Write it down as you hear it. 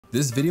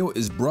This video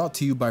is brought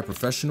to you by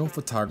Professional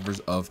Photographers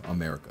of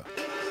America.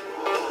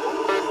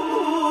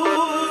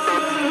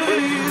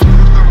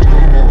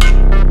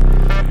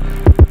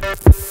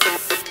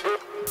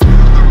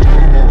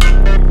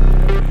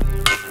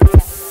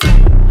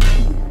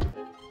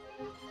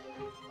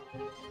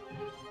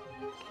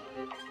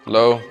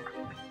 Hello?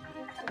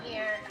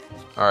 Here.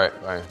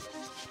 Alright, bye.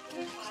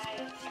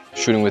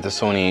 Shooting with the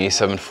Sony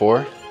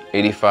A7IV,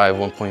 85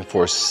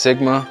 1.4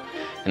 Sigma,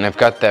 and I've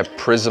got that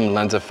Prism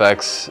Lens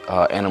Effects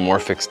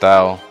anamorphic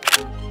style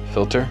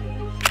filter.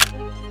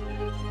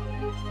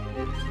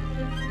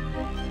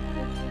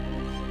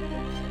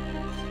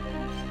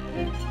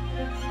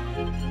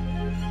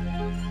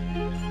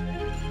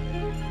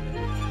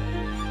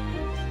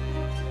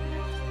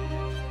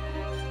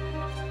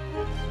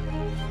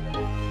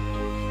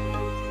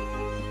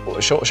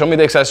 Show me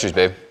the accessories,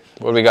 babe.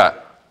 What do we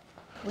got?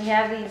 We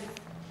have these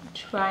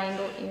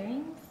triangle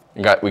earrings.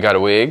 We got a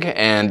wig,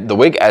 and the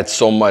wig adds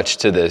so much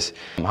to this.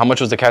 How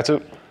much was the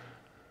catsuit?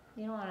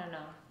 You don't want to know.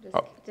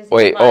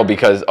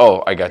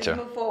 I gotcha.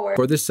 Move forward.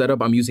 For this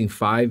setup, I'm using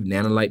 5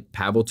 nanolite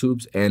paddle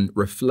tubes and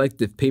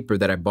reflective paper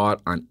that I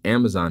bought on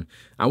Amazon.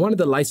 I wanted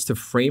the lights to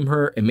frame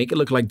her and make it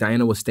look like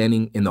Diana was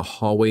standing in the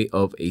hallway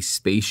of a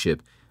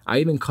spaceship. I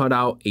even cut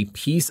out a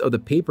piece of the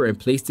paper and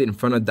placed it in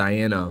front of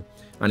Diana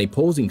on a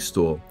posing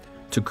stool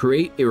to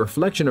create a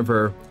reflection of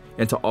her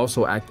and to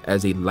also act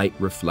as a light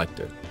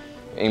reflector.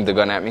 Aim the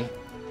gun at me.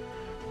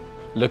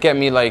 Look at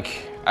me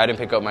like I didn't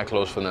pick up my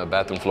clothes from the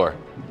bathroom floor.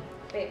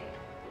 Babe,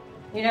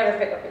 you never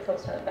pick up your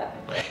clothes from the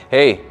bathroom floor.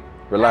 Hey,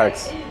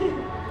 relax.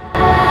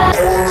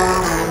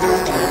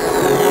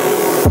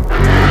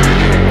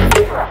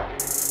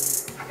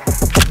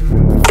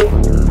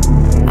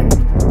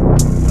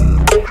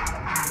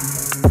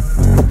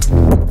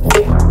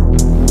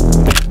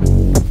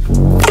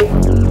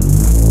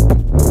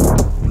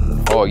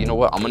 Oh, you know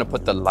what? I'm gonna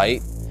put the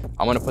light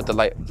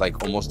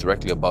like almost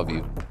directly above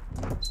you.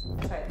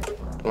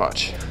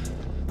 Watch.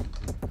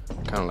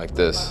 Kind of like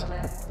this.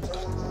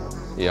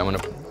 Yeah,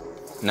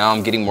 now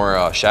I'm getting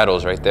more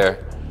shadows right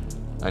there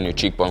on your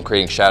cheekbone,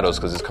 creating shadows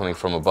because it's coming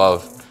from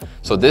above.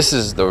 So this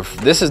is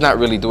not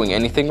really doing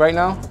anything right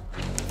now,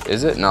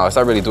 is it? No, it's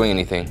not really doing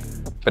anything.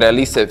 But at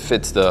least it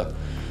fits the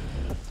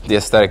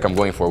aesthetic I'm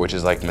going for, which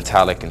is like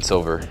metallic and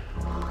silver.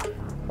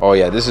 Oh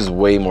yeah, this is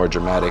way more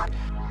dramatic.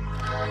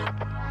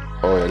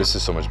 Oh yeah, this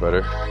is so much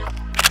better.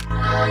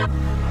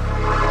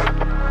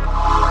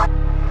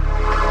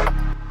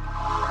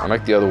 I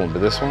like the other one, but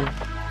this one,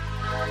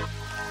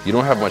 you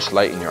don't have much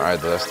light in your eye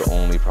though, that's the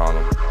only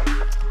problem.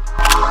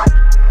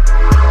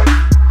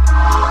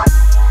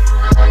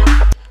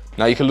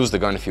 Now you can lose the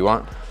gun if you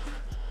want.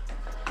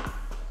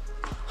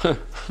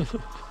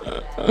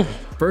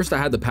 First, I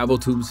had the paddle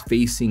tubes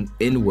facing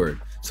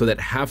inward so that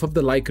half of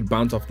the light could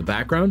bounce off the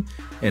background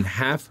and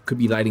half could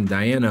be lighting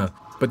Diana.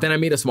 But then I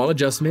made a small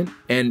adjustment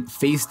and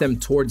faced them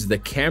towards the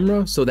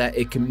camera so that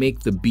it can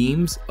make the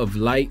beams of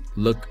light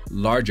look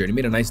larger. And it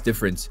made a nice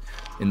difference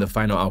in the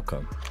final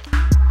outcome.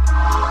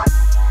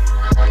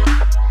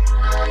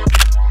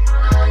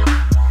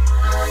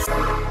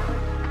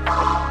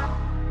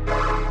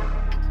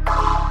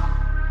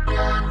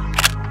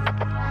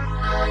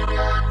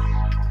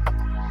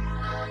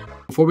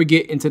 Before we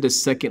get into the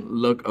second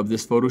look of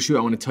this photo shoot,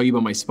 I want to tell you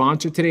about my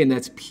sponsor today, and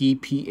that's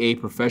PPA,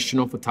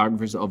 Professional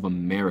Photographers of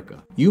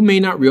America. You may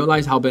not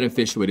realize how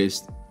beneficial it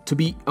is to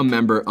be a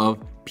member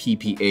of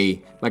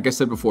PPA. Like I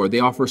said before, they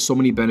offer so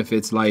many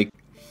benefits like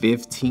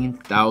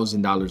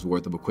 $15,000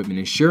 worth of equipment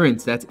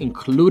insurance that's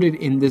included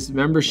in this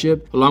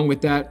membership. Along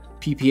with that,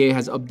 PPA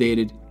has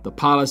updated the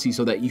policy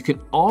so that you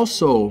can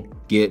also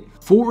get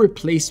full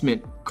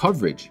replacement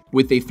coverage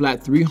with a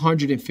flat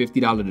 $350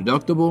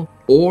 deductible,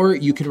 or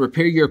you can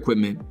repair your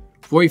equipment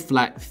for a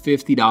flat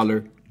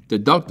 $50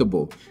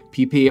 deductible.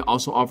 PPA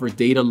also offers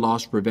data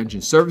loss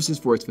prevention services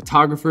for its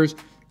photographers.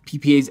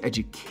 PPA's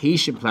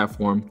education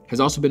platform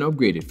has also been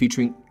upgraded,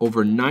 featuring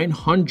over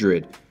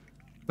 900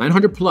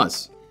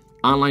 plus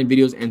online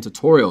videos and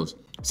tutorials.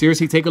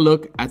 Seriously, take a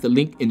look at the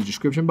link in the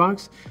description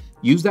box.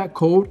 Use that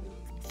code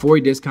for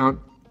a discount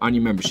on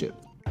your membership.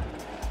 So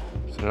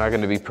they're not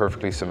going to be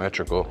perfectly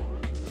symmetrical,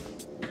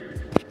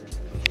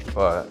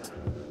 but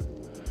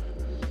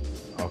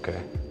okay.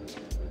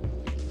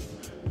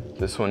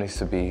 This one needs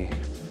to be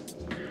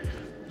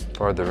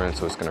farther in,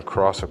 so it's going to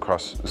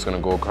it's going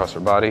to go across her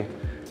body.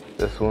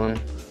 This one,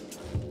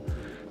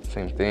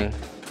 same thing.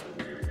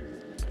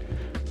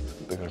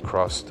 They're going to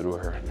cross through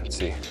her. Let's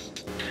see.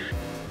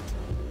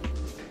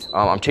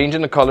 I'm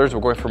changing the colors.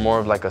 We're going for more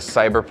of like a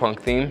cyberpunk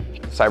theme.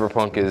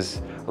 Cyberpunk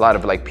is a lot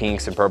of like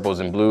pinks and purples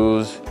and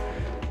blues.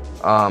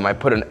 I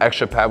put an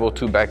extra paddle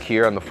tube back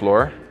here on the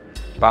floor,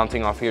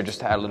 bouncing off here just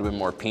to add a little bit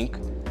more pink,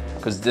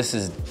 because this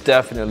is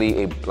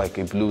definitely like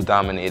a blue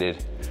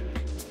dominated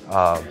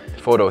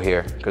photo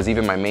here, because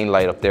even my main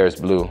light up there is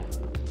blue.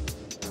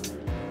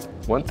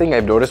 One thing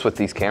I've noticed with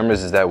these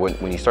cameras is that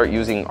when you start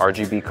using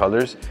RGB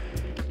colors,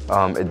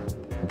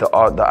 the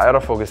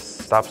autofocus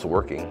stops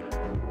working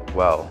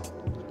well.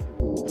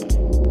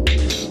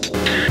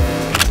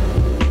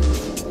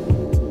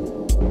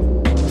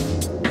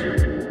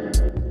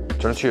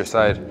 Turn to your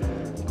side.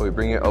 Probably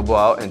bring your elbow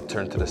out and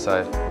turn to the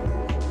side.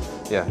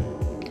 Yeah.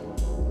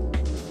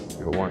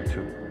 Go 1, 2.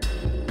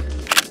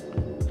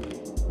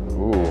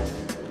 Ooh.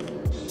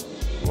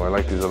 Oh, I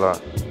like these a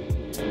lot.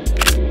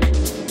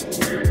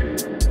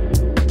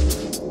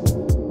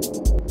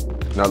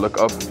 Now look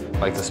up,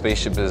 like the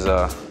spaceship is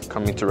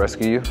coming to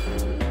rescue you.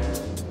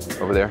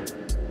 Over there,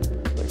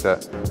 like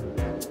that.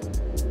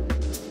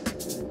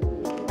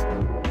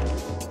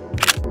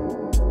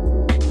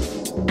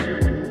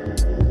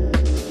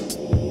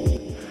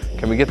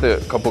 Can we get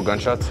the couple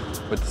gunshots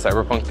with the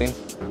cyberpunk theme?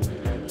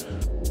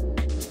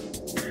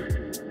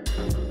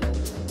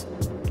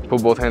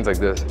 Put both hands like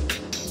this.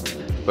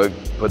 But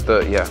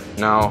yeah,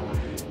 now,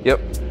 yep.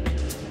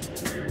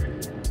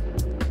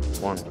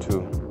 1,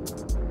 2.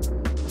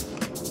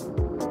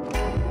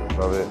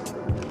 Love it.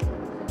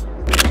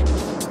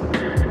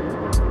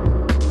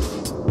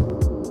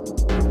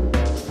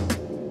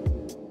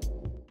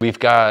 We've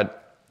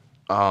got,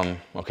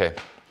 okay.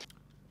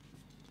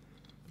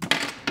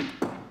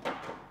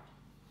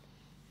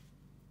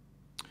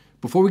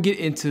 Before we get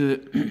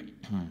into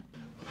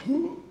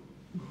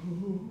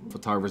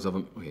photographers of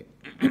them, okay.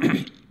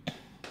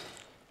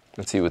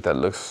 Let's see what that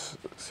looks.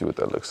 See what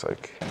that looks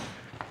like.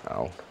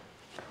 Ow,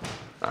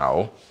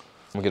 ow. I'm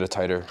gonna get a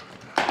tighter.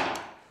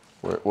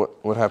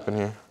 What happened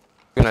here?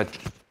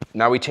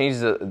 Now we change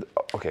the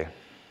okay.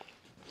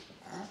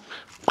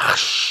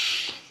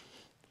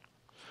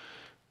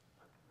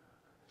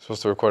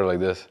 Supposed to record it like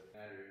this.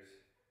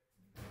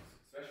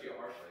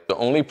 The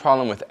only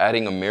problem with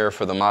adding a mirror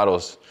for the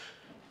models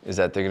is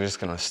that they're just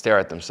gonna stare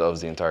at themselves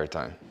the entire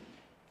time.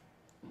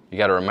 You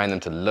gotta remind them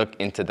to look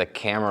into the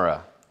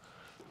camera.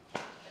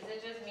 Is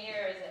it just me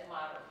or is it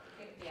model?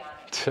 You can be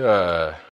honest.